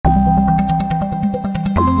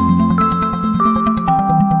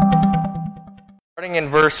Starting in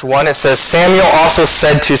verse 1, it says, Samuel also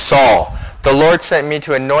said to Saul, the Lord sent me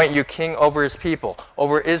to anoint you king over his people,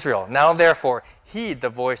 over Israel. Now therefore, heed the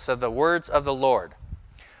voice of the words of the Lord.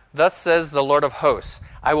 Thus says the Lord of hosts,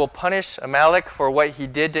 I will punish Amalek for what he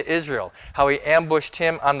did to Israel, how he ambushed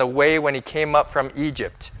him on the way when he came up from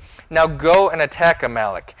Egypt. Now go and attack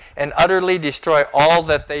Amalek, and utterly destroy all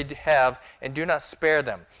that they have, and do not spare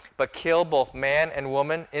them, but kill both man and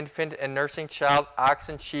woman, infant and nursing child, ox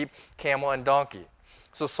and sheep, camel and donkey.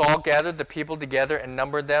 So Saul gathered the people together and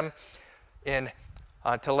numbered them in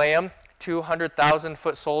Telaim, 200,000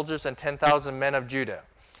 foot soldiers and 10,000 men of Judah.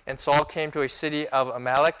 And Saul came to a city of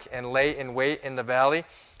Amalek and lay in wait in the valley.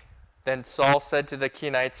 Then Saul said to the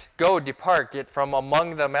Kenites, Go, depart, get from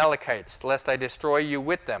among the Amalekites, lest I destroy you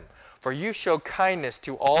with them. For you showed kindness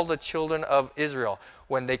to all the children of Israel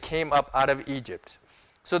when they came up out of Egypt.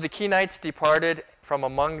 So the Kenites departed from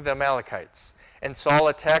among the Amalekites. And Saul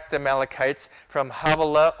attacked the Amalekites from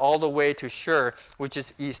Havilah all the way to Shur, which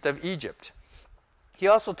is east of Egypt. He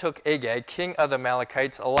also took Agag, king of the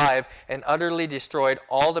Amalekites, alive, and utterly destroyed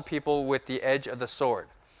all the people with the edge of the sword.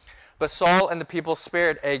 But Saul and the people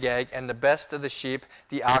spared Agag and the best of the sheep,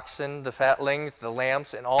 the oxen, the fatlings, the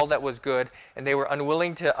lambs, and all that was good, and they were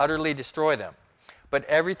unwilling to utterly destroy them. But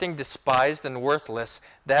everything despised and worthless,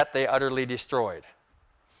 that they utterly destroyed.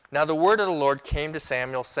 Now the word of the Lord came to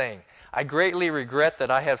Samuel, saying, I greatly regret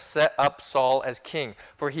that I have set up Saul as king,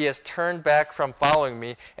 for he has turned back from following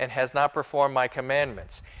me and has not performed my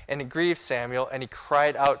commandments. And it grieved Samuel, and he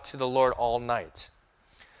cried out to the Lord all night.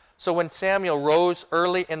 So when Samuel rose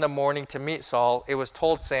early in the morning to meet Saul, it was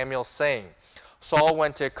told Samuel, saying, Saul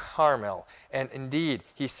went to Carmel, and indeed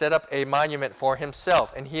he set up a monument for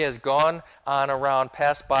himself, and he has gone on around,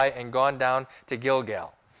 passed by, and gone down to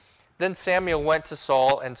Gilgal. Then Samuel went to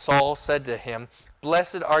Saul, and Saul said to him,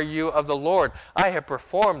 Blessed are you of the Lord. I have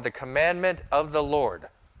performed the commandment of the Lord.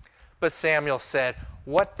 But Samuel said,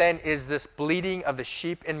 What then is this bleating of the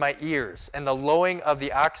sheep in my ears, and the lowing of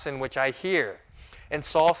the oxen which I hear? And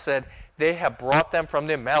Saul said, They have brought them from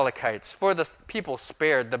the Amalekites, for the people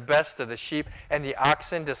spared the best of the sheep and the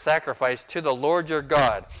oxen to sacrifice to the Lord your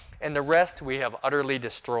God, and the rest we have utterly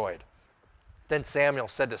destroyed. Then Samuel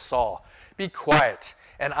said to Saul, Be quiet,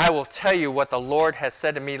 and I will tell you what the Lord has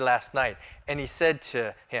said to me last night. And he said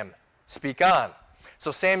to him, Speak on.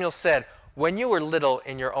 So Samuel said, When you were little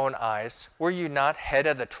in your own eyes, were you not head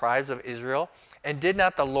of the tribes of Israel? And did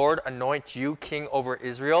not the Lord anoint you king over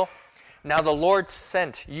Israel? Now the Lord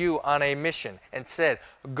sent you on a mission and said,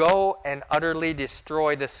 Go and utterly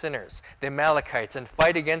destroy the sinners, the Amalekites, and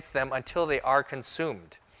fight against them until they are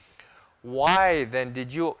consumed. Why then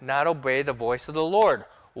did you not obey the voice of the Lord?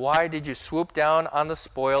 Why did you swoop down on the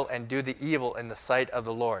spoil and do the evil in the sight of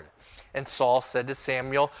the Lord? And Saul said to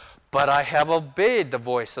Samuel, But I have obeyed the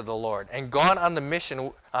voice of the Lord, and gone on the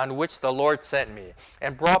mission on which the Lord sent me,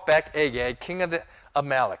 and brought back Agag, king of the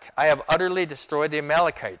Amalek. I have utterly destroyed the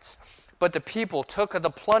Amalekites. But the people took of the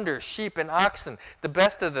plunder, sheep and oxen, the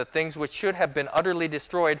best of the things which should have been utterly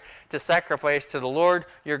destroyed, to sacrifice to the Lord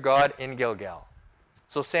your God in Gilgal.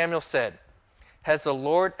 So Samuel said, Has the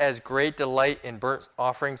Lord as great delight in burnt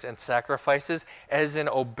offerings and sacrifices as in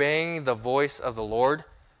obeying the voice of the Lord?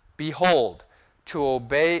 Behold, to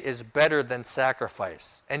obey is better than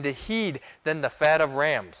sacrifice, and to heed than the fat of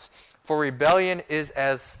rams. For rebellion is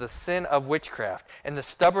as the sin of witchcraft, and the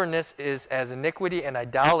stubbornness is as iniquity and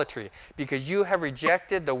idolatry. Because you have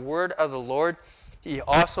rejected the word of the Lord, he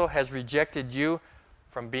also has rejected you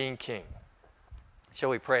from being king. Shall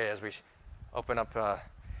we pray as we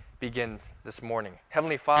begin this morning?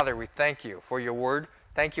 Heavenly Father, we thank you for your word.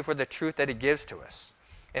 Thank you for the truth that it gives to us.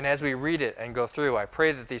 And as we read it and go through, I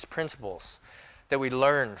pray that these principles that we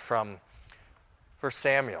learned from 1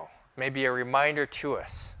 Samuel may be a reminder to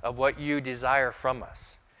us of what you desire from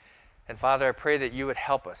us. And Father, I pray that you would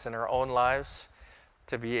help us in our own lives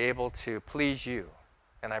to be able to please you.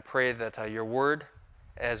 And I pray that your word,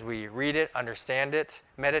 as we read it, understand it,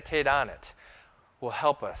 meditate on it, will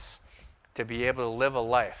help us to be able to live a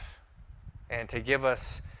life and to give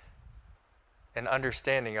us an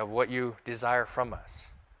understanding of what you desire from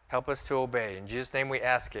us. Help us to obey. In Jesus' name we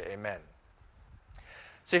ask it. Amen.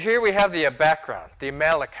 So here we have the background, the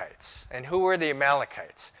Amalekites. And who were the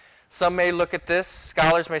Amalekites? Some may look at this.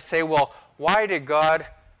 Scholars may say, well, why did God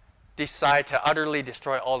decide to utterly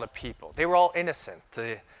destroy all the people? They were all innocent,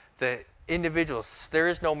 the individuals. There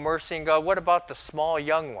is no mercy in God. What about the small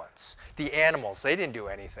young ones, the animals? They didn't do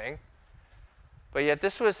anything. But yet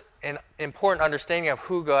this was an important understanding of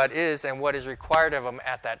who God is and what is required of him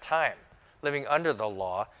at that time, living under the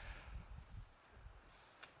law.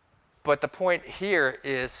 But the point here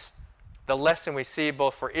is the lesson we see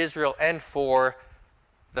both for Israel and for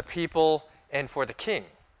the people and for the king.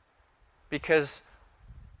 Because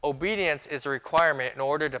obedience is a requirement in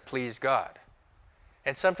order to please God.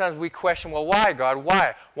 And sometimes we question, well, why, God?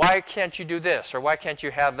 Why? Why can't you do this? Or why can't you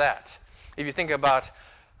have that? If you think about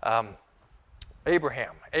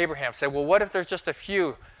Abraham. Abraham said, well, what if there's just a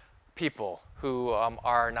few people who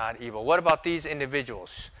are not evil? What about these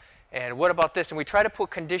individuals? And what about this? And we try to put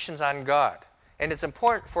conditions on God. And it's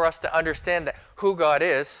important for us to understand that who God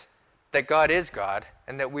is, that God is God,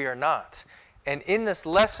 and that we are not. And in this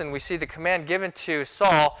lesson, we see the command given to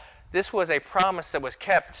Saul. This was a promise that was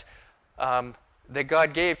kept that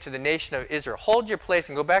God gave to the nation of Israel. Hold your place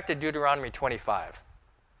and go back to Deuteronomy 25.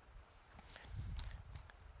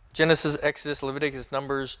 Genesis, Exodus, Leviticus,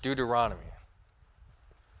 Numbers, Deuteronomy.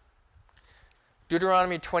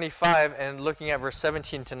 Deuteronomy 25 and looking at verse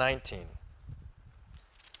 17 to 19.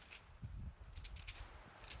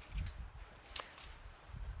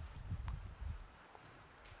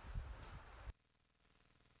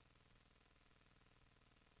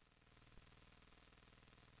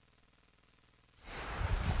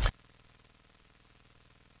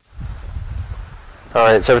 All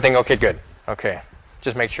right, is everything okay? Good. Okay.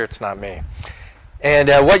 Just make sure it's not me. And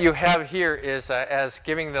what you have here is, as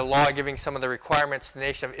giving the law, giving some of the requirements to the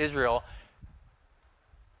nation of Israel,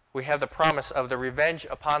 we have the promise of the revenge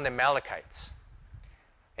upon the Amalekites.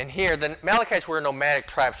 And here, the Amalekites were a nomadic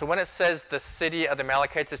tribe. So when it says the city of the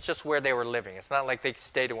Amalekites, it's just where they were living. It's not like they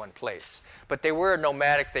stayed in one place. But they were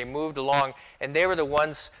nomadic. They moved along. And they were the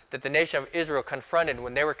ones that the nation of Israel confronted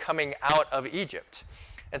when they were coming out of Egypt.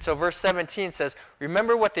 And so verse 17 says,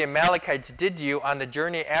 remember what the Amalekites did to you on the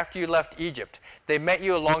journey after you left Egypt. They met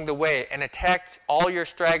you along the way and attacked all your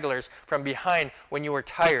stragglers from behind when you were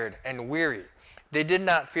tired and weary. They did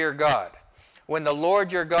not fear God. When the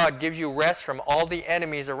Lord your God gives you rest from all the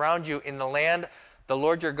enemies around you in the land the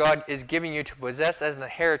Lord your God is giving you to possess as an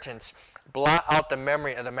inheritance, blot out the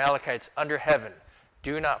memory of the Amalekites under heaven.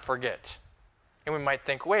 Do not forget. And we might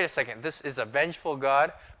think, wait a second, this is a vengeful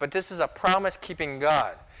God, but this is a promise-keeping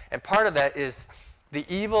God. And part of that is the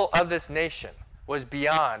evil of this nation was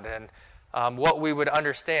beyond and what we would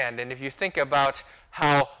understand. And if you think about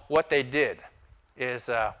how what they did is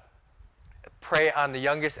prey on the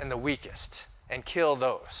youngest and the weakest and kill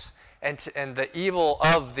those. And the evil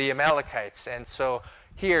of the Amalekites. And so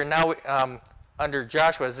here now under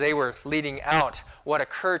Joshua, as they were leading out what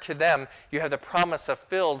occurred to them, you have the promise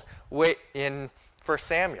fulfilled in 1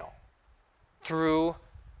 Samuel through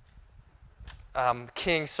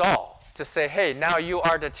King Saul to say, hey, now you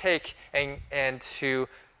are to take and to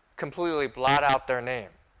completely blot out their name.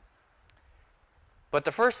 But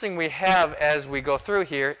the first thing we have as we go through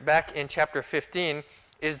here, back in chapter 15,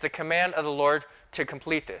 is the command of the Lord to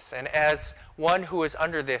complete this. And as one who is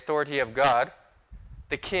under the authority of God,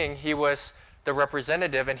 the king, he was the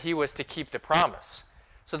representative, and he was to keep the promise.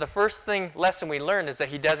 So the first lesson we learn is that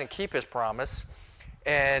he doesn't keep his promise.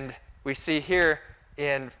 And we see here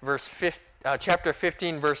in chapter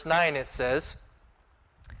 15, verse 9, it says,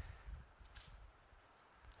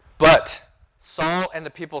 but Saul and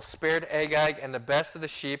the people spared Agag and the best of the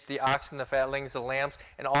sheep, the oxen, the fatlings, the lambs,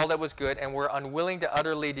 and all that was good, and were unwilling to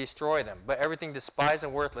utterly destroy them. But everything despised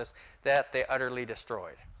and worthless, that they utterly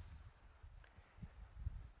destroyed.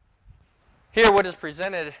 Here what is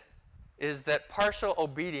presented is that partial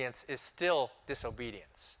obedience is still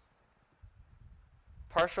disobedience.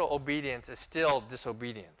 Partial obedience is still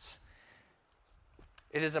disobedience.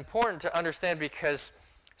 It is important to understand because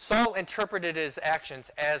Saul interpreted his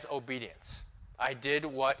actions as obedience. I did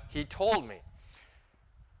what he told me.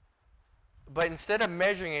 But instead of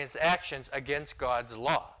measuring his actions against God's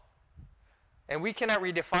law. And we cannot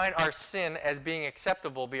redefine our sin as being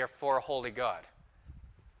acceptable before a holy God.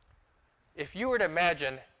 If you were to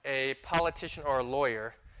imagine a politician or a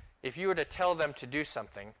lawyer, if you were to tell them to do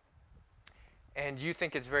something, and you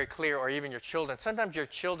think it's very clear, or even your children, sometimes your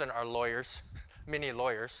children are lawyers, many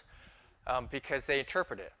lawyers, because they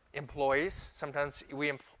interpret it. Employees, sometimes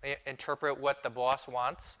we interpret what the boss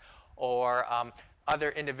wants, or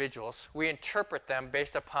other individuals. We interpret them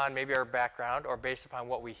based upon maybe our background or based upon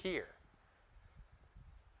what we hear.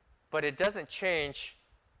 But it doesn't change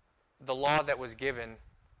the law that was given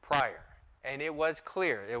prior. And it was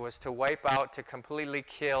clear. It was to wipe out, to completely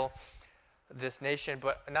kill this nation,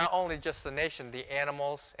 but not only just the nation, the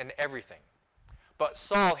animals and everything. But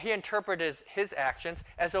Saul, he interpreted his actions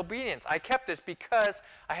as obedience. I kept this because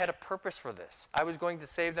I had a purpose for this. I was going to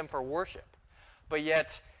save them for worship. But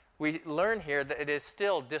yet, we learn here that it is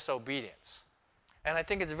still disobedience. And I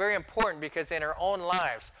think it's very important because in our own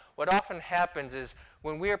lives, what often happens is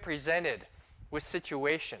when we are presented with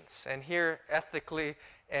situations, and here ethically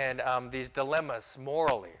and these dilemmas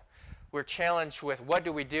morally. We're challenged with what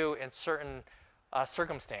do we do in certain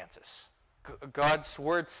circumstances. God's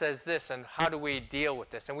word says this, and how do we deal with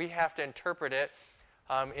this? And we have to interpret it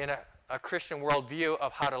in a Christian worldview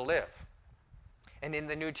of how to live. And in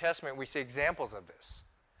the New Testament, we see examples of this.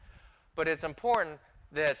 But it's important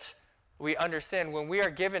that we understand when we are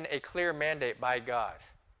given a clear mandate by God,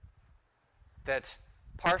 that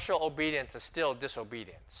partial obedience is still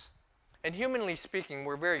disobedience. And humanly speaking,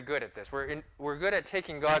 we're very good at this. We're good at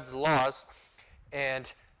taking God's laws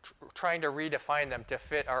and trying to redefine them to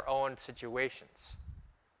fit our own situations.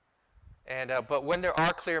 And but when there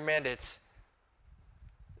are clear mandates,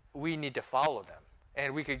 we need to follow them.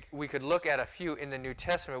 And we could look at a few in the New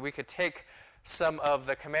Testament. We could take some of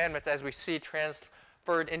the commandments as we see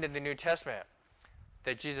transferred into the New Testament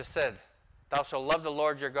that Jesus said, "Thou shalt love the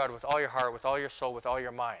Lord your God with all your heart, with all your soul, with all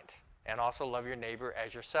your mind, and also love your neighbor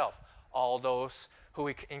as yourself." All those who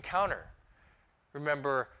we encounter.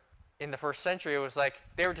 Remember, in the first century, it was like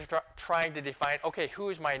they were trying to define, okay, who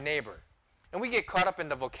is my neighbor? And we get caught up in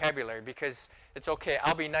the vocabulary because it's okay,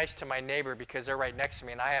 I'll be nice to my neighbor because they're right next to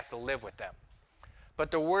me and I have to live with them.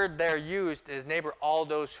 But the word there used is neighbor, all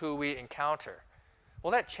those who we encounter.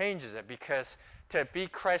 Well, that changes it, because to be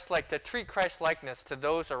Christ-like, to treat Christ-likeness to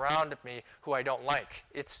those around me who I don't like,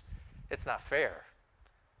 it's not fair,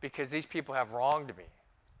 because these people have wronged me.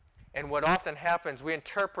 And what often happens, we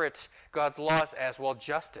interpret God's laws as, well,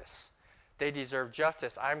 justice. They deserve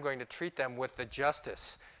justice. I'm going to treat them with the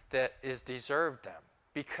justice that is deserved them,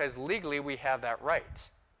 because legally we have that right.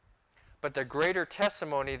 But the greater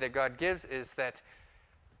testimony that God gives is that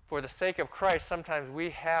for the sake of Christ, sometimes we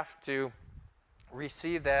have to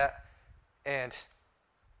receive that and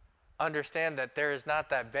understand that there is not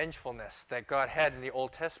that vengefulness that God had in the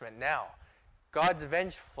Old Testament now. God's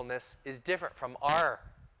vengefulness is different from our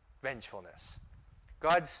vengefulness.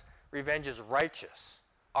 God's revenge is righteous.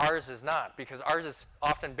 Ours is not, because ours is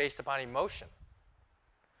often based upon emotion.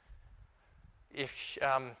 If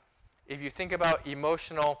you think about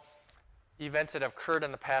emotional events that have occurred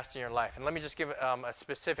in the past in your life, and let me just give a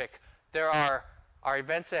specific. There are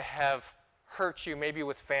events that have hurt you, maybe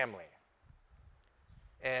with family,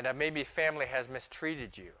 and maybe family has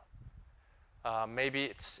mistreated you. Maybe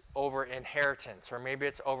it's over inheritance, or maybe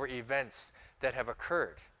it's over events that have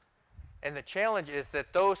occurred. And the challenge is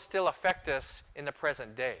that those still affect us in the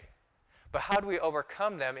present day. But how do we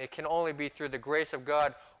overcome them? It can only be through the grace of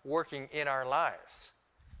God working in our lives.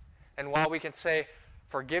 And while we can say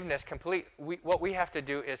forgiveness complete, what we have to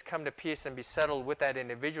do is come to peace and be settled with that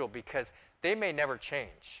individual, because they may never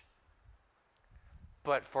change.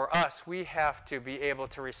 But for us, we have to be able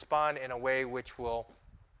to respond in a way which will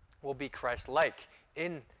be Christ-like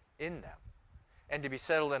in them, and to be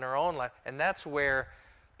settled in our own life. And that's where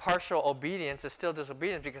partial obedience is still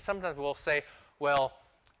disobedience, because sometimes we'll say, well,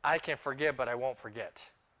 I can forgive, but I won't forget.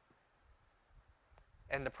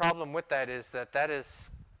 And the problem with that is that is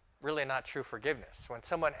really not true forgiveness. When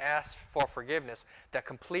someone asks for forgiveness, the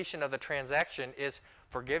completion of the transaction is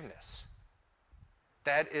forgiveness.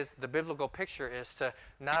 That is the biblical picture, is to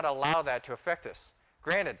not allow that to affect us.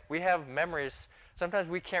 Granted, we have memories. Sometimes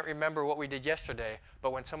we can't remember what we did yesterday,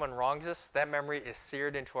 but when someone wrongs us, that memory is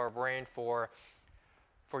seared into our brain for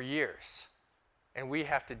years. And we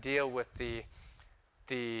have to deal with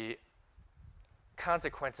the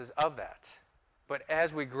consequences of that. But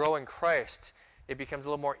as we grow in Christ, it becomes a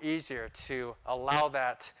little more easier to allow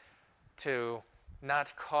that to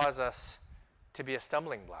not cause us to be a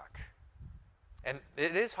stumbling block. And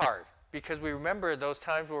it is hard, because we remember those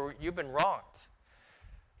times where you've been wronged.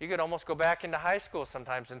 You could almost go back into high school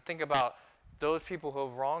sometimes and think about those people who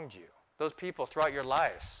have wronged you, those people throughout your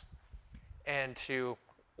lives, and to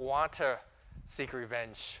want to seek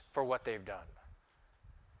revenge for what they've done.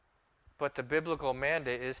 But the biblical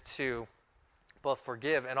mandate is to both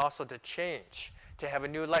forgive and also to change, to have a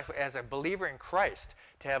new life as a believer in Christ,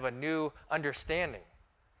 to have a new understanding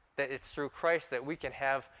that it's through Christ that we can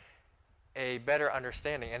have a better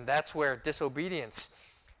understanding. And that's where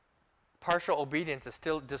disobedience, partial obedience, is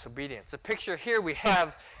still disobedience. The picture here we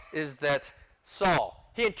have is that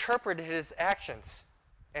Saul, he interpreted his actions,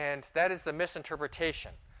 and that is the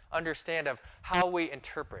misinterpretation. Understand of how we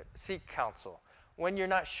interpret. Seek counsel. When you're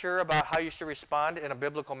not sure about how you should respond in a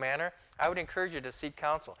biblical manner, I would encourage you to seek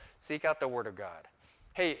counsel. Seek out the Word of God.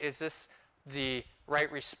 Hey, is this the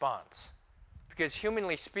right response? Because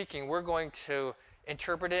humanly speaking, we're going to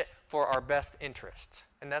interpret it for our best interest.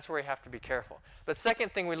 And that's where we have to be careful. The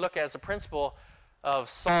second thing we look at as a principle of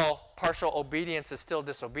Saul, partial obedience is still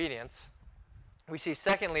disobedience. We see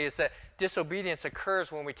secondly is that disobedience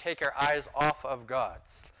occurs when we take our eyes off of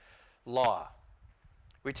God's law.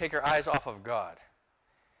 We take our eyes off of God.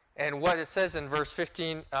 And what it says in verse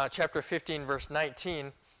 15, chapter 15, verse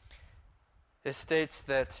 19, it states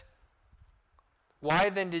that, "Why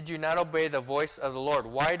then did you not obey the voice of the Lord?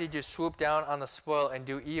 Why did you swoop down on the spoil and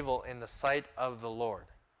do evil in the sight of the Lord?"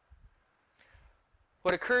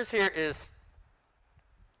 What occurs here is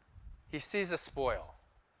he sees the spoil.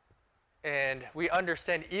 And we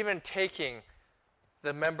understand even taking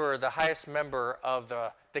the highest member of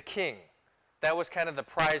the king, that was kind of the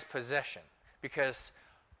prized possession. Because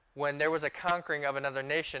when there was a conquering of another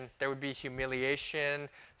nation, there would be humiliation.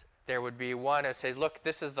 There would be one that says, look,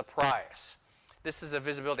 this is the prize. This is the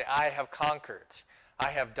visibility. I have conquered. I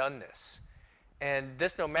have done this. And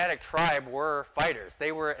this nomadic tribe were fighters.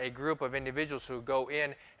 They were a group of individuals who go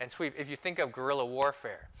in and sweep. If you think of guerrilla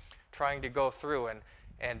warfare, trying to go through,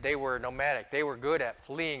 and they were nomadic. They were good at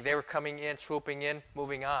fleeing. They were coming in, swooping in,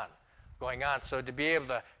 moving on, going on. So to be able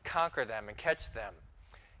to conquer them and catch them,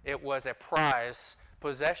 it was a prize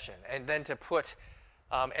possession. And then to put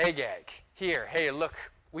Agag here, hey, look,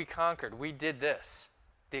 we conquered. We did this.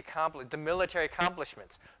 The military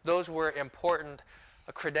accomplishments, those were important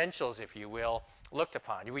credentials, if you will, looked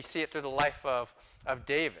upon. We see it through the life of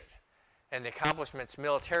David and the accomplishments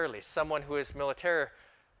militarily. Someone who is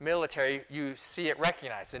military, you see it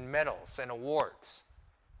recognized in medals and awards.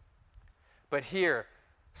 But here,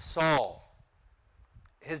 Saul,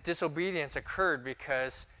 his disobedience occurred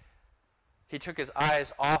because he took his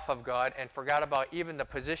eyes off of God and forgot about even the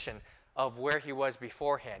position of where he was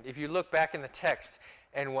beforehand. If you look back in the text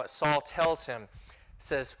and what Saul tells him,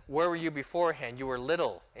 says, where were you beforehand? You were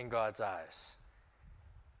little in God's eyes.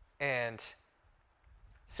 And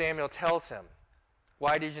Samuel tells him,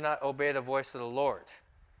 why did you not obey the voice of the Lord?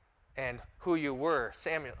 And who you were.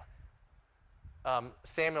 Samuel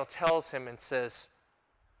tells him and says,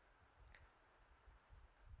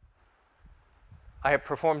 I have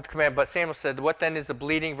performed the command. But Samuel said, what then is the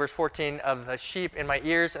bleating, verse 14, of the sheep in my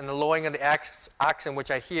ears and the lowing of the oxen which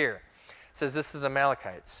I hear? It says, this is the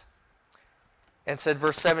Amalekites. And said,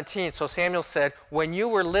 verse 17, so Samuel said, when you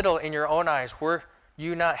were little in your own eyes, were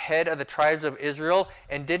you not head of the tribes of Israel?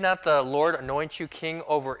 And did not the Lord anoint you king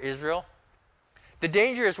over Israel? The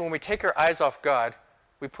danger is when we take our eyes off God,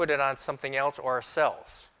 we put it on something else or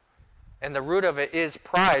ourselves. And the root of it is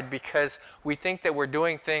pride, because we think that we're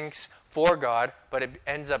doing things for God, but it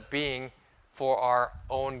ends up being for our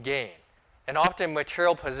own gain. And often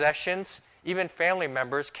material possessions, even family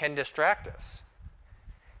members, can distract us.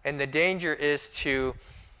 And the danger is to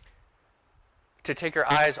take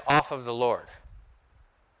our eyes off of the Lord.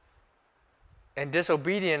 And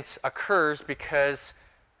disobedience occurs because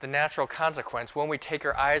the natural consequence, when we take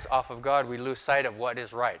our eyes off of God, we lose sight of what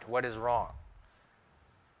is right, what is wrong.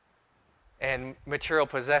 And material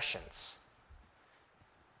possessions.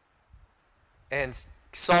 And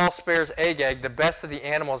Saul spares Agag, the best of the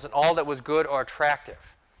animals, and all that was good or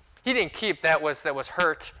attractive. He didn't keep that was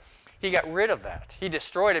hurt. He got rid of that. He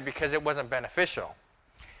destroyed it because it wasn't beneficial.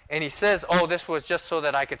 And he says, oh, this was just so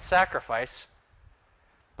that I could sacrifice.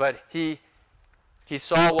 But he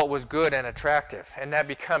saw what was good and attractive. And that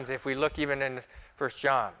becomes, if we look even in 1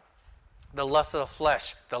 John, the lust of the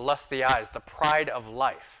flesh, the lust of the eyes, the pride of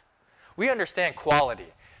life. We understand quality.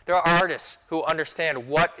 There are artists who understand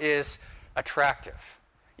what is attractive.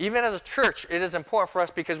 Even as a church, it is important for us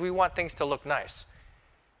because we want things to look nice.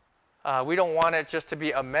 We don't want it just to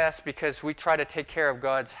be a mess because we try to take care of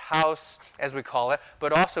God's house, as we call it,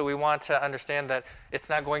 but also we want to understand that it's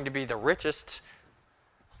not going to be the richest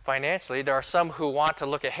financially. There are some who want to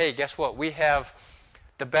look at, hey, guess what? We have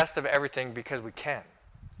the best of everything because we can.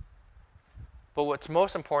 But what's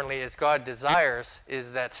most importantly is God desires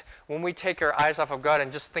is that when we take our eyes off of God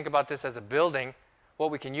and just think about this as a building, what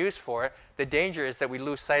we can use for it, the danger is that we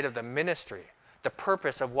lose sight of the ministry, the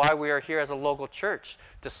purpose of why we are here as a local church,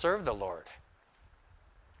 to serve the Lord.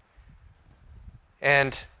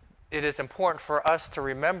 And it is important for us to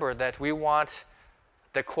remember that we want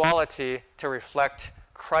the quality to reflect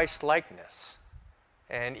Christ-likeness.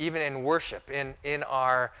 And even in worship, in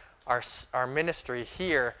our ministry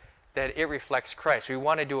here, that it reflects Christ. We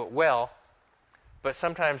want to do it well, but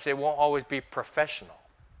sometimes it won't always be professional.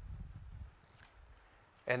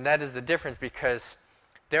 And that is the difference, because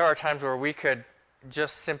there are times where we could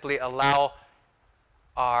just simply allow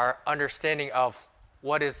our understanding of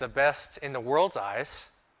what is the best in the world's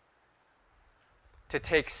eyes to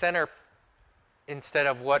take center instead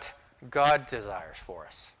of what God desires for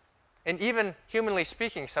us. And even humanly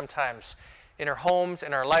speaking, sometimes in our homes,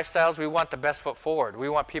 in our lifestyles, we want the best foot forward. We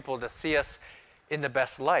want people to see us in the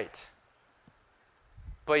best light.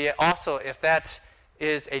 But yet also, if that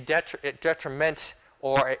is a detriment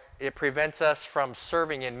or it prevents us from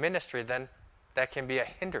serving in ministry, then that can be a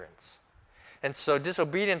hindrance. And so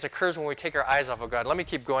disobedience occurs when we take our eyes off of God. Let me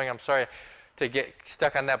keep going. I'm sorry to get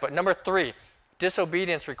stuck on that. But number 3,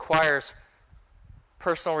 disobedience requires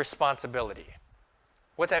personal responsibility.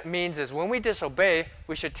 What that means is when we disobey,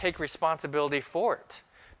 we should take responsibility for it,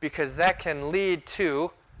 because that can lead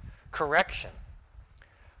to correction.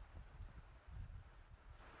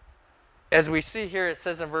 As we see here, it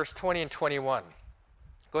says in verse 20 and 21.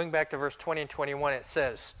 Going back to verse 20 and 21, it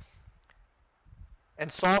says, "And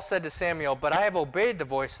Saul said to Samuel, But I have obeyed the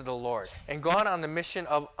voice of the Lord, and gone on the mission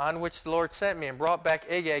on which the Lord sent me, and brought back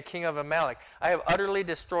Agag, king of Amalek. I have utterly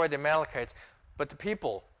destroyed the Amalekites, but the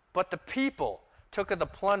people took of the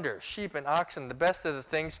plunder, sheep and oxen, the best of the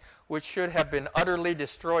things which should have been utterly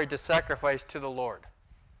destroyed, to sacrifice to the Lord."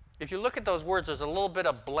 If you look at those words, there's a little bit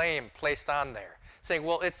of blame placed on there, saying,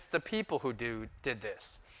 well, it's the people who did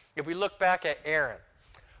this. If we look back at Aaron,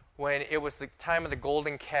 when it was the time of the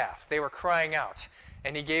golden calf, they were crying out,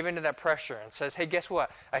 and he gave into that pressure and says, hey, guess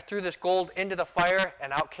what? I threw this gold into the fire,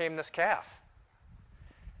 and out came this calf.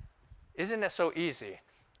 Isn't it so easy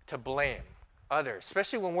to blame others,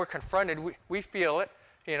 especially when we're confronted? We feel it.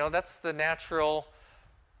 That's the natural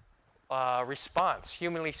response,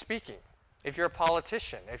 humanly speaking. If you're a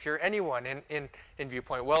politician, if you're anyone in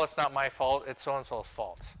viewpoint, well, it's not my fault, it's so-and-so's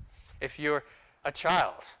fault. If you're a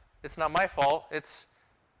child, it's not my fault, it's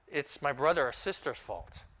my brother or sister's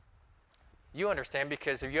fault. You understand,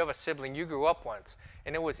 because if you have a sibling, you grew up once,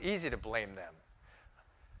 and it was easy to blame them.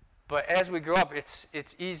 But as we grow up,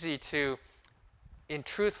 it's easy to, in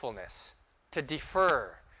truthfulness, to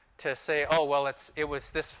defer, to say, oh, well, it was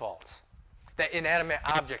this fault, that inanimate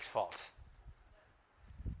object's fault.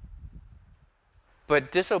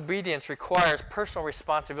 But disobedience requires personal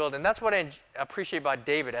responsibility, and that's what I appreciate about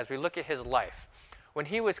David as we look at his life. When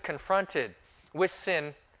he was confronted with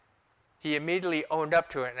sin, he immediately owned up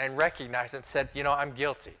to it and recognized and said, I'm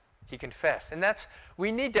guilty. He confessed. And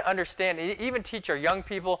we need to understand, even teach our young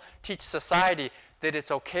people, teach society, that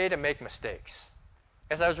it's okay to make mistakes.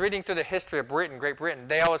 As I was reading through the history of Great Britain,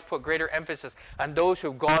 they always put greater emphasis on those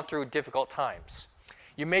who've gone through difficult times.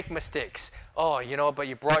 You make mistakes. Oh, but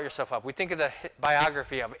you brought yourself up. We think of the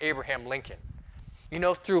biography of Abraham Lincoln.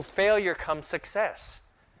 Through failure comes success.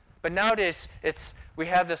 But nowadays, we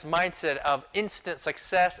have this mindset of instant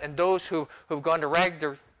success, and those who've gone to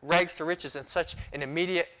rags to riches in such an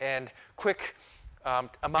immediate and quick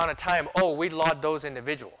amount of time, we laud those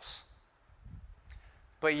individuals.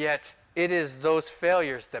 But yet, it is those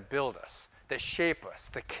failures that build us, that shape us,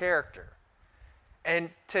 the character.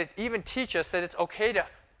 And to even teach us that it's okay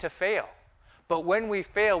to fail. But when we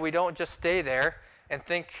fail, we don't just stay there and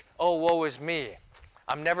think, oh, woe is me.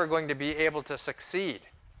 I'm never going to be able to succeed.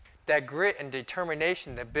 That grit and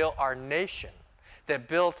determination that built our nation, that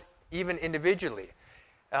built even individually,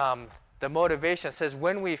 the motivation says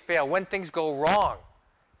when we fail, when things go wrong,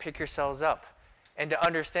 pick yourselves up. And to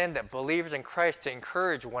understand that believers in Christ, to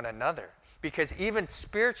encourage one another. Because even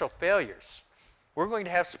spiritual failures, we're going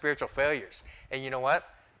to have spiritual failures. And you know what?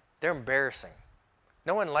 They're embarrassing.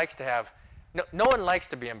 No one likes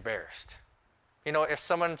to be embarrassed. If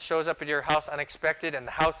someone shows up at your house unexpected and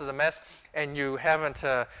the house is a mess and you haven't,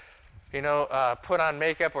 put on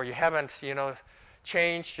makeup, or you haven't,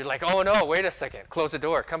 changed, you're like, oh no, wait a second, close the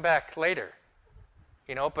door, come back later.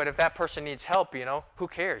 But if that person needs help, who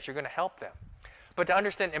cares? You're going to help them. But to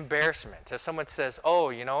understand embarrassment, if someone says, oh,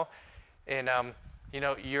 you're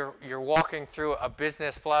walking through a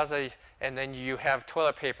business plaza and then you have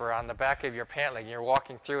toilet paper on the back of your pant leg and you're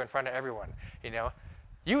walking through in front of everyone,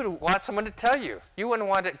 you would want someone to tell you. You wouldn't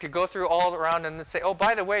want it to go through all around and then say, oh,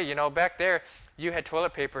 by the way, back there you had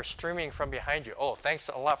toilet paper streaming from behind you. Oh, thanks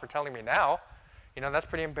a lot for telling me now. That's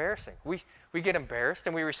pretty embarrassing. We get embarrassed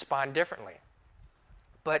and we respond differently.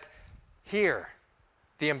 But here,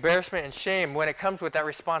 the embarrassment and shame, when it comes with that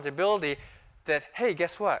responsibility that, hey,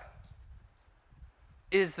 guess what?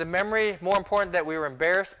 Is the memory more important that we were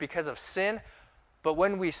embarrassed because of sin? But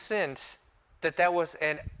when we sinned, that was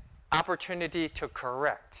an opportunity to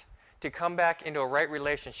correct, to come back into a right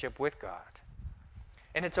relationship with God.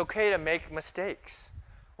 And it's okay to make mistakes.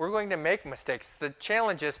 We're going to make mistakes. The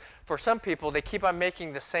challenge is, for some people, they keep on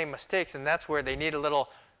making the same mistakes, and that's where they need a little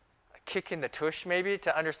kick in the tush maybe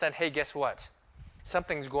to understand, hey, guess what?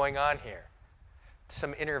 Something's going on here.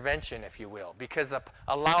 Some intervention, if you will, because of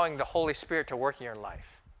allowing the Holy Spirit to work in your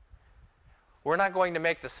life. We're not going to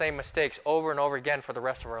make the same mistakes over and over again for the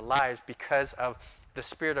rest of our lives because of the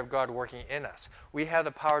Spirit of God working in us. We have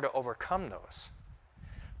the power to overcome those.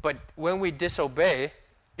 But when we disobey,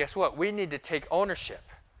 guess what? We need to take ownership.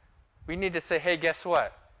 We need to say, hey, guess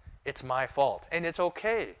what? It's my fault. And it's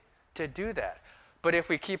okay to do that. But if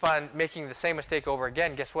we keep on making the same mistake over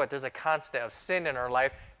again, guess what? There's a constant of sin in our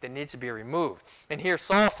life that needs to be removed. And here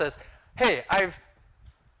Saul says, hey,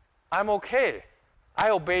 I'm okay.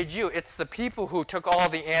 I obeyed you. It's the people who took all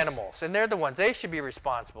the animals, and they're the ones. They should be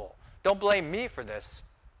responsible. Don't blame me for this.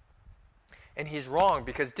 And he's wrong,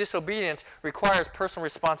 because disobedience requires personal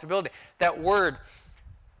responsibility. That word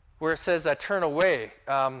where it says turn away,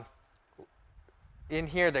 in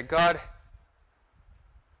here that God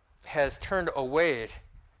has turned away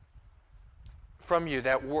from you,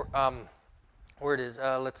 that word is,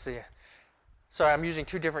 let's see. Sorry, I'm using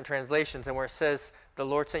two different translations, and where it says, the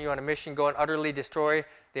Lord sent you on a mission, go and utterly destroy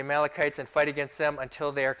the Amalekites and fight against them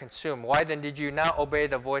until they are consumed. Why then did you not obey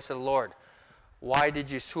the voice of the Lord? Why did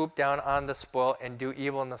you swoop down on the spoil and do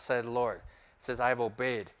evil in the sight of the Lord? It says, I have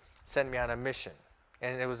obeyed, sent me on a mission.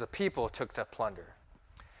 And it was the people who took the plunder.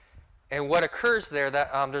 And what occurs there,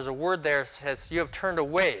 that there's a word there that says, you have turned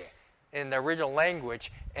away in the original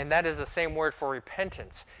language, and that is the same word for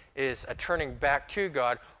repentance, is a turning back to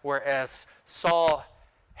God, whereas Saul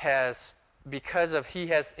has, because of he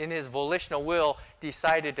has in his volitional will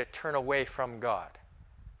decided to turn away from God.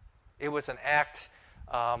 It was an act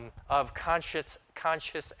of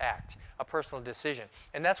conscious act, a personal decision.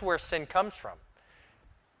 And that's where sin comes from.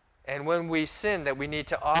 And when we sin, that we need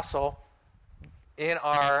to also, in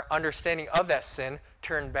our understanding of that sin,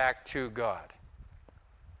 turn back to God.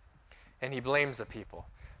 And he blames the people.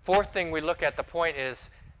 Fourth thing we look at, the point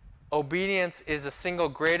is, obedience is the single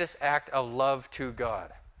greatest act of love to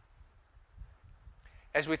God.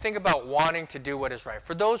 As we think about wanting to do what is right,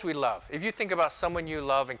 for those we love, if you think about someone you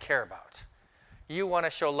love and care about, you want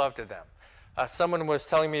to show love to them. Someone was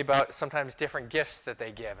telling me about sometimes different gifts that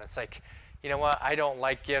they give. It's like, you know what, I don't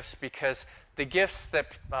like gifts because the gifts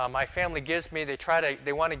that my family gives me,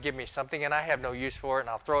 they want to give me something and I have no use for it and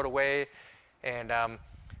I'll throw it away. And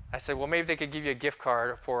I said, well, maybe they could give you a gift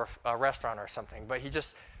card for a restaurant or something. But he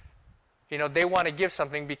just, they want to give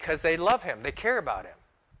something because they love him. They care about him.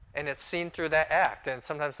 And it's seen through that act. And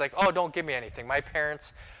sometimes like, oh, don't give me anything. My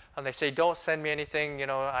parents, they say, don't send me anything.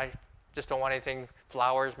 I just don't want anything,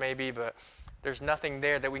 flowers maybe, but there's nothing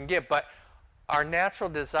there that we can give. But our natural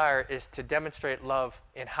desire is to demonstrate love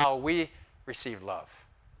in how we receive love.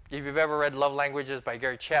 If you've ever read Love Languages by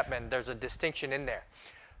Gary Chapman, there's a distinction in there.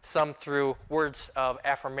 Some through words of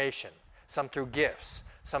affirmation, some through gifts,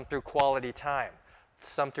 some through quality time,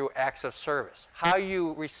 some through acts of service. How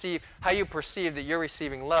you perceive that you're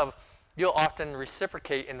receiving love, you'll often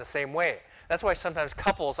reciprocate in the same way. That's why sometimes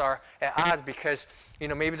couples are at odds because,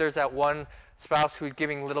 maybe there's that one spouse who's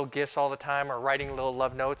giving little gifts all the time or writing little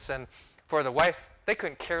love notes, and for the wife, they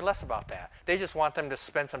couldn't care less about that. They just want them to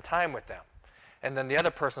spend some time with them. And then the other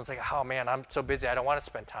person's like, oh man, I'm so busy, I don't want to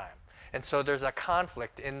spend time. And so there's a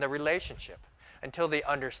conflict in the relationship until they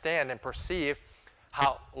understand and perceive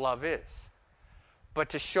how love is. But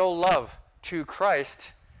to show love to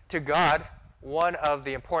Christ, to God, one of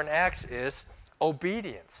the important acts is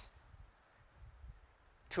obedience.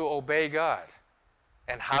 To obey God.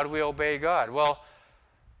 And how do we obey God? Well,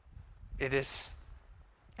 it is,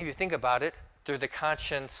 if you think about it, through the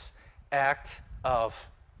conscious act of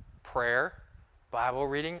prayer, Bible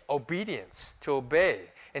reading, obedience, to obey.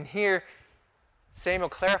 And here, Samuel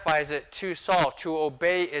clarifies it to Saul, to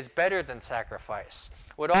obey is better than sacrifice.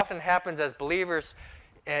 What often happens as believers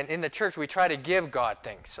and in the church, we try to give God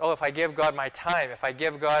things. Oh, if I give God my time, if I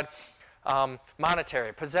give God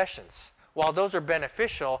monetary possessions, while those are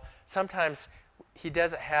beneficial, sometimes he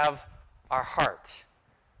doesn't have our heart.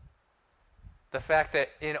 The fact that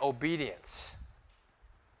in obedience,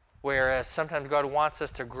 whereas sometimes God wants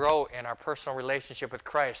us to grow in our personal relationship with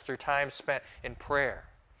Christ through time spent in prayer,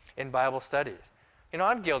 in Bible studies.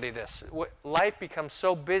 I'm guilty of this. Life becomes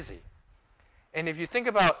so busy. And if you think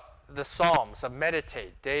about the Psalms of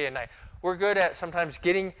meditate day and night, we're good at sometimes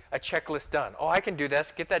getting a checklist done. Oh, I can do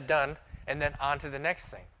this, get that done, and then on to the next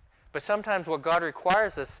thing. But sometimes what God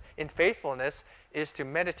requires us in faithfulness is to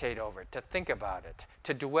meditate over it, to think about it,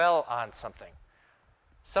 to dwell on something.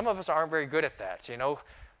 Some of us aren't very good at that.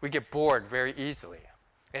 We get bored very easily.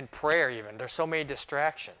 In prayer even, there's so many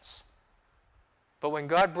distractions. But when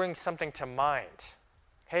God brings something to mind,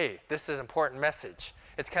 hey, this is an important message.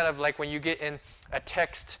 It's kind of like when you get in a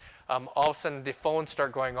text, all of a sudden the phones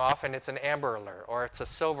start going off and it's an amber alert or it's a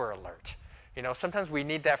silver alert. Sometimes we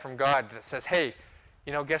need that from God that says, hey,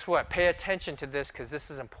 guess what? Pay attention to this because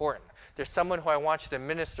this is important. There's someone who I want you to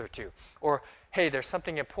minister to. Or, hey, there's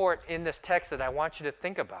something important in this text that I want you to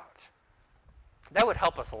think about. That would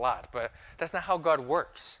help us a lot, but that's not how God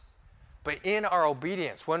works. But in our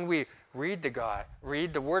obedience, when we read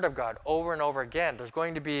the Word of God over and over again. There's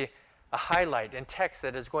going to be a highlight in text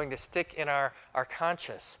that is going to stick in our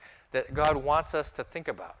conscience that God wants us to think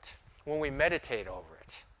about when we meditate over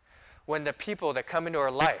it. When the people that come into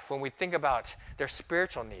our life, when we think about their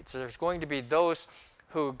spiritual needs, there's going to be those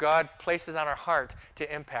who God places on our heart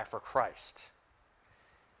to impact for Christ.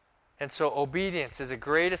 And so obedience is the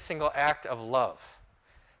greatest single act of love.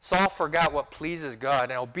 Saul forgot what pleases God,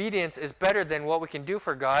 and obedience is better than what we can do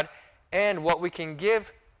for God and what we can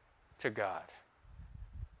give to God.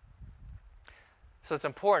 So it's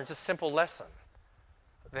important, it's a simple lesson.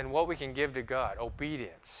 Than what we can give to God,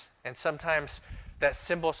 obedience. And sometimes that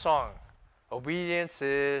simple song, obedience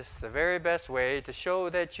is the very best way to show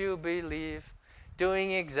that you believe,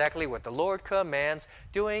 doing exactly what the Lord commands,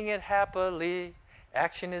 doing it happily.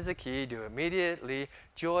 Action is the key, do immediately,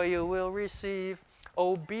 joy you will receive.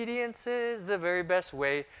 Obedience is the very best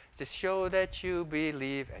way to show that you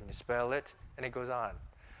believe, and you spell it, and it goes on.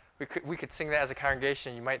 We could sing that as a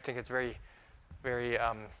congregation. You might think it's very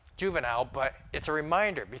juvenile, but it's a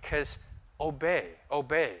reminder because obey.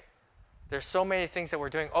 There's so many things that we're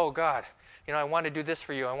doing. Oh God, I want to do this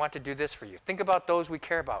for you. I want to do this for you. Think about those we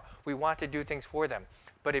care about. We want to do things for them.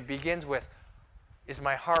 But it begins with, is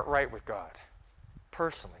my heart right with God?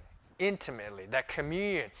 Personally, intimately, that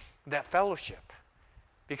communion, that fellowship.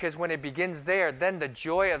 Because when it begins there, then the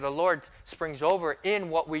joy of the Lord springs over in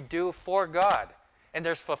what we do for God. And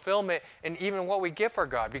there's fulfillment in even what we give for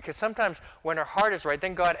God. Because sometimes when our heart is right,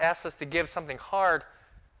 then God asks us to give something hard,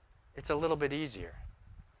 it's a little bit easier.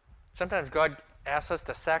 Sometimes God asks us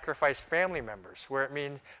to sacrifice family members, where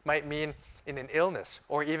it might mean in an illness,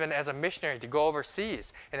 or even as a missionary to go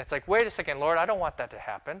overseas. And it's like, wait a second, Lord, I don't want that to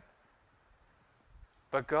happen.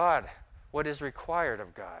 But God, what is required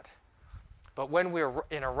of God? But when we're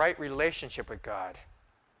in a right relationship with God,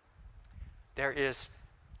 there is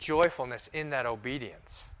joyfulness in that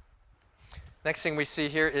obedience. Next thing we see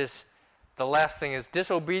here is, the last thing is,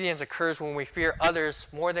 disobedience occurs when we fear others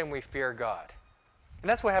more than we fear God. And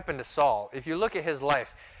that's what happened to Saul. If you look at his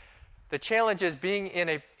life, the challenge is being in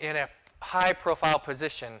a high-profile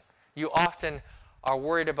position. You often are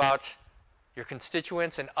worried about your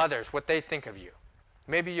constituents and others, what they think of you.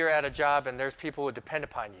 Maybe you're at a job and there's people who depend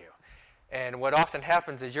upon you. And what often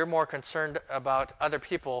happens is you're more concerned about other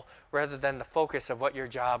people rather than the focus of what your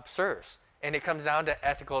job serves. And it comes down to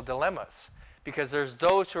ethical dilemmas. Because there's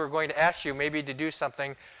those who are going to ask you maybe to do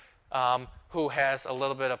something who has a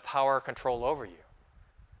little bit of power control over you.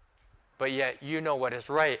 But yet you know what is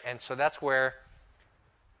right. And so that's where,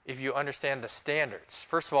 if you understand the standards,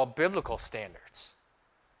 first of all, biblical standards,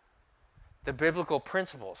 the biblical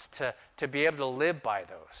principles, to be able to live by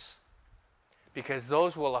those. Because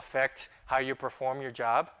those will affect how you perform your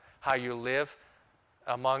job, how you live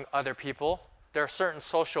among other people. There are certain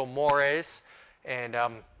social mores and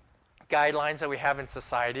guidelines that we have in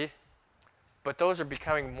society, but those are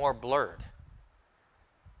becoming more blurred.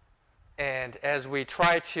 And as we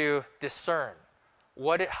try to discern,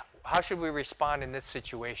 how should we respond in this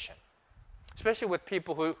situation? Especially with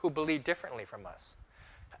people who believe differently from us.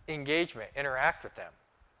 Engagement, interact with them.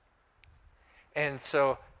 And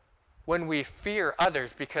so when we fear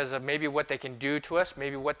others because of maybe what they can do to us,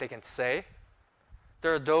 maybe what they can say,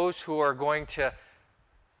 there are those who are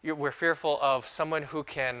we're fearful of someone who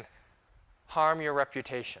can harm your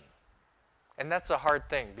reputation. And that's a hard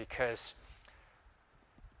thing, because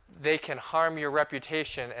they can harm your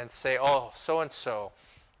reputation and say, oh, so-and-so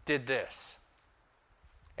did this.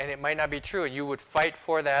 And it might not be true, and you would fight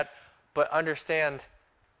for that, but understand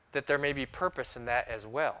that there may be purpose in that as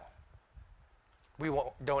well. We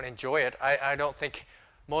don't enjoy it. I don't think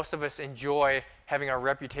most of us enjoy having our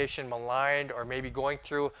reputation maligned, or maybe going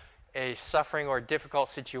through a suffering or difficult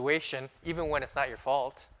situation, even when it's not your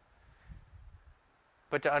fault.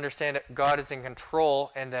 But to understand that God is in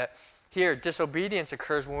control, and that here disobedience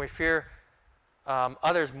occurs when we fear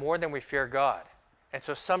others more than we fear God. And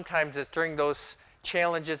so sometimes it's during those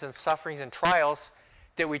challenges and sufferings and trials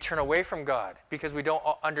that we turn away from God, because we don't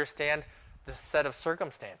understand the set of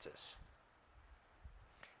circumstances.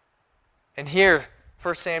 And here,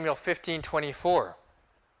 1 Samuel 15:24,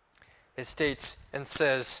 it states and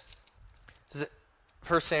says,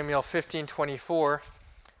 1 Samuel 15:24,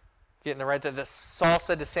 getting the right, that Saul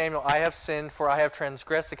said to Samuel, I have sinned, for I have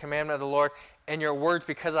transgressed the commandment of the Lord and your words,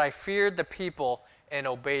 because I feared the people and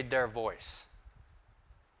obeyed their voice.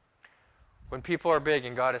 When people are big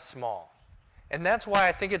and God is small. And that's why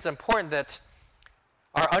I think it's important that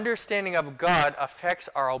our understanding of God affects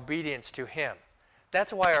our obedience to Him.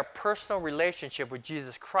 That's why our personal relationship with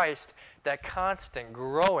Jesus Christ, that constant,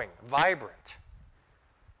 growing, vibrant,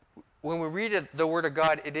 when we read the Word of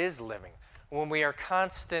God, it is living. When we are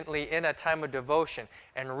constantly in a time of devotion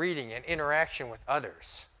and reading and interaction with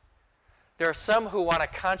others. There are some who want a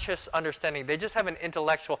conscious understanding. They just have an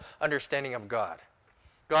intellectual understanding of God.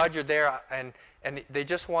 God, you're there, and they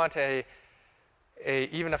just want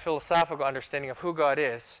even a philosophical understanding of who God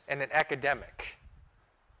is and an academic.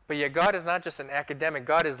 But yet God is not just an academic.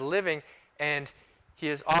 God is living, and He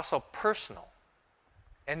is also personal.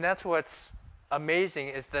 And that's what's amazing,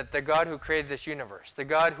 is that the God who created this universe, the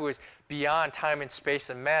God who is beyond time and space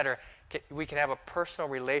and matter, we can have a personal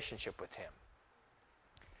relationship with Him.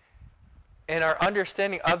 And our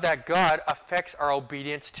understanding of that God affects our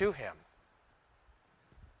obedience to Him.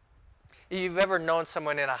 If you've ever known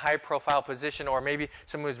someone in a high-profile position, or maybe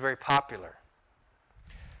someone who's very popular,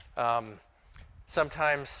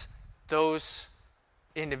 sometimes those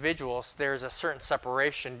individuals, there's a certain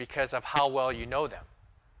separation because of how well you know them.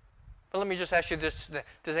 But let me just ask you this.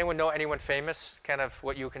 Does anyone know anyone famous, kind of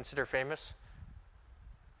what you would consider famous?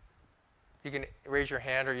 You can raise your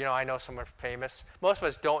hand, or, I know someone famous. Most of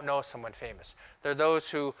us don't know someone famous. There are those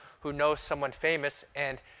who know someone famous,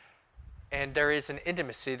 and there is an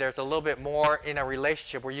intimacy. There's a little bit more in a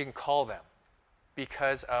relationship where you can call them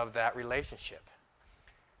because of that relationship.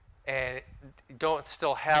 And don't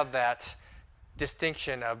still have that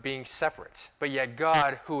distinction of being separate. But yet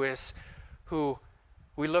God, who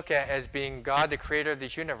we look at as being God, the creator of the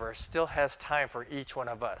universe, still has time for each one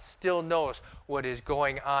of us, still knows what is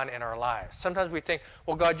going on in our lives. Sometimes we think,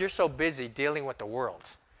 well, God, you're so busy dealing with the world,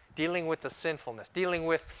 dealing with the sinfulness, dealing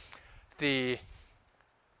with if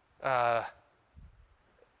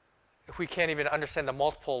we can't even understand the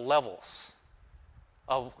multiple levels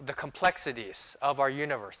of the complexities of our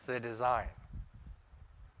universe, the design.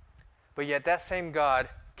 But yet that same God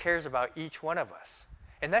cares about each one of us.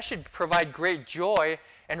 And that should provide great joy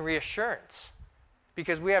and reassurance,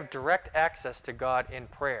 because we have direct access to God in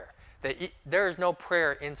prayer. There is no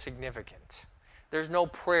prayer insignificant. There's no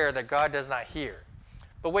prayer that God does not hear.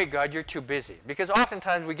 But wait, God, you're too busy. Because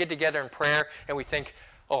oftentimes we get together in prayer and we think,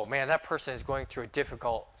 oh man, that person is going through a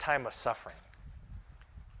difficult time of suffering.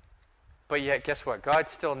 But yet, guess what? God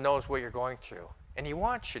still knows what you're going through, and He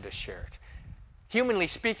wants you to share it. Humanly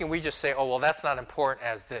speaking, we just say, oh, well, that's not important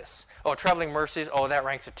as this. Oh, traveling mercies, oh, that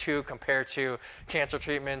ranks a 2 compared to cancer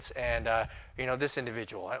treatments and, this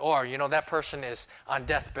individual. Or, that person is on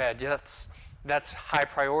deathbed. That's high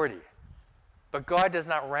priority. But God does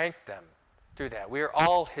not rank them through that. We are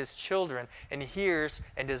all His children, and He hears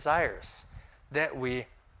and desires that we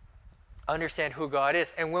understand who God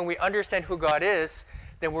is. And when we understand who God is,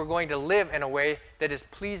 then we're going to live in a way that is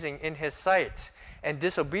pleasing in His sight. And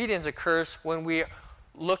disobedience occurs when we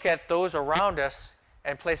look at those around us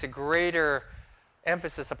and place a greater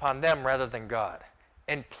emphasis upon them rather than God.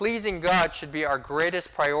 And pleasing God should be our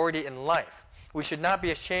greatest priority in life. We should not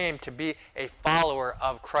be ashamed to be a follower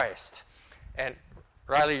of Christ. And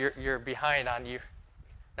Riley, you're behind on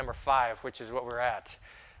number 5, which is what we're at.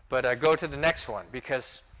 But go to the next one,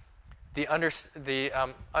 because the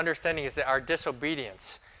understanding is that our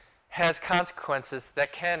disobedience has consequences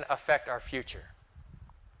that can affect our future.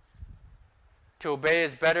 To obey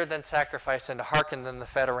is better than sacrifice, and to hearken than the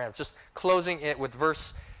fat of rams. Just closing it with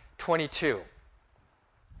verse 22.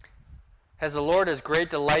 As the Lord has great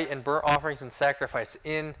delight in burnt offerings and sacrifice,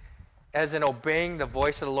 as in obeying the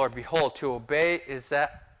voice of the Lord. Behold, to obey is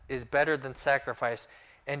better than sacrifice,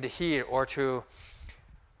 and to heed, or to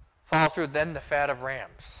follow through, than the fat of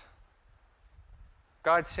rams.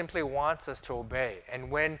 God simply wants us to obey. And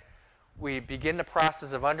when we begin the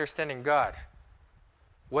process of understanding God,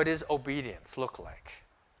 what does obedience look like?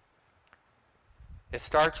 It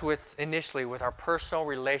starts initially with our personal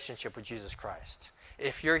relationship with Jesus Christ.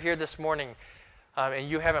 If you're here this morning and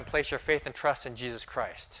you haven't placed your faith and trust in Jesus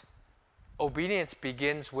Christ, obedience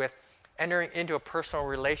begins with entering into a personal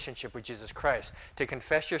relationship with Jesus Christ, to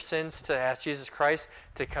confess your sins, to ask Jesus Christ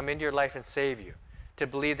to come into your life and save you, to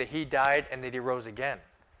believe that He died and that He rose again.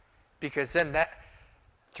 Because then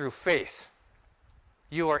through faith,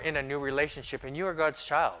 you are in a new relationship, and you are God's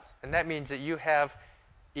child. And that means that you have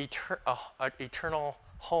an eternal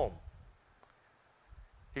home.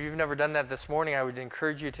 If you've never done that this morning, I would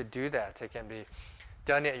encourage you to do that. It can be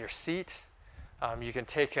done at your seat. You can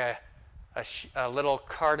take a little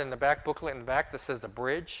card in the back, booklet in the back that says the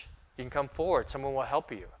bridge. You can come forward. Someone will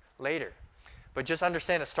help you later. But just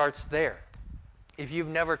understand it starts there. If you've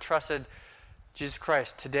never trusted Jesus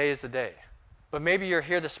Christ, today is the day. But maybe you're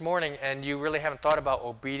here this morning and you really haven't thought about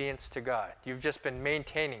obedience to God. You've just been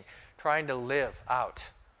trying to live out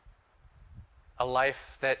a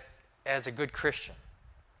life that, as a good Christian,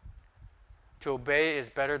 to obey is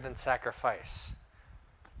better than sacrifice.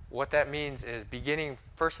 what that means is beginning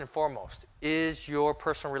first and foremost, is your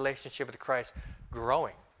personal relationship with Christ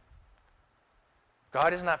growing?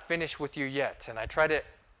 God is not finished with you yet, and I try to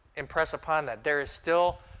impress upon that there is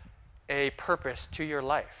still a purpose to your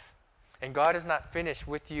life, and God is not finished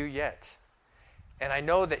with you yet. And I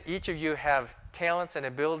know that each of you have talents and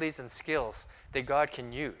abilities and skills that God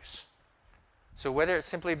can use. So whether it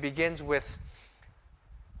simply begins with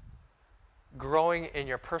growing in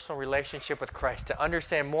your personal relationship with Christ, to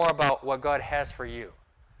understand more about what God has for you.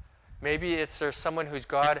 Maybe there's someone who's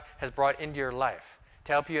God has brought into your life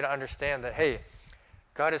to help you to understand that, hey,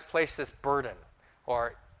 God has placed this burden,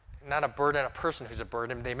 or not a burden, a person who's a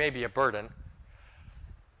burden, they may be a burden,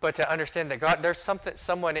 but to understand that God, there's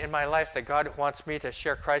someone in my life that God wants me to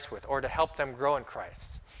share Christ with, or to help them grow in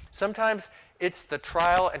Christ. Sometimes it's the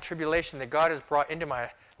trial and tribulation that God has brought into my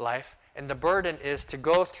life, and the burden is to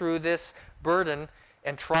go through this burden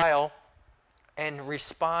and trial and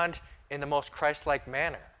respond in the most Christ-like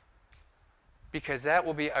manner, because that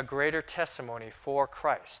will be a greater testimony for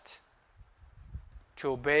Christ.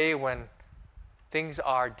 To obey when things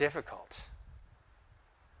are difficult.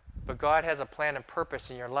 But God has a plan and purpose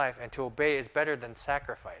in your life, and to obey is better than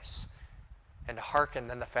sacrifice, and to hearken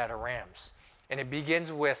than the fat of rams. And it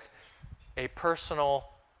begins with a personal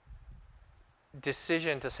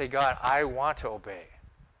decision to say, God, I want to obey,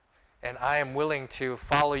 and I am willing to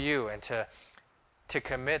follow you, and to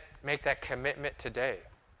commit, make that commitment today.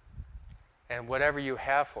 And whatever you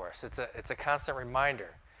have for us, it's a constant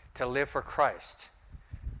reminder to live for Christ.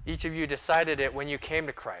 Each of you decided it when you came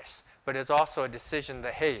to Christ, but it's also a decision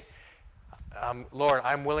that, hey, Lord,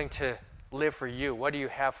 I'm willing to live for you. What do you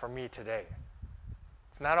have for me today?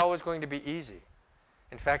 It's not always going to be easy.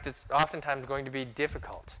 In fact, it's oftentimes going to be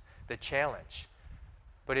difficult, the challenge.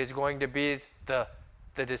 But it's going to be the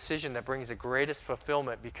decision that brings the greatest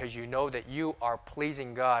fulfillment, because you know that you are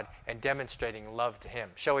pleasing God and demonstrating love to Him.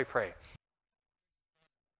 Shall we pray?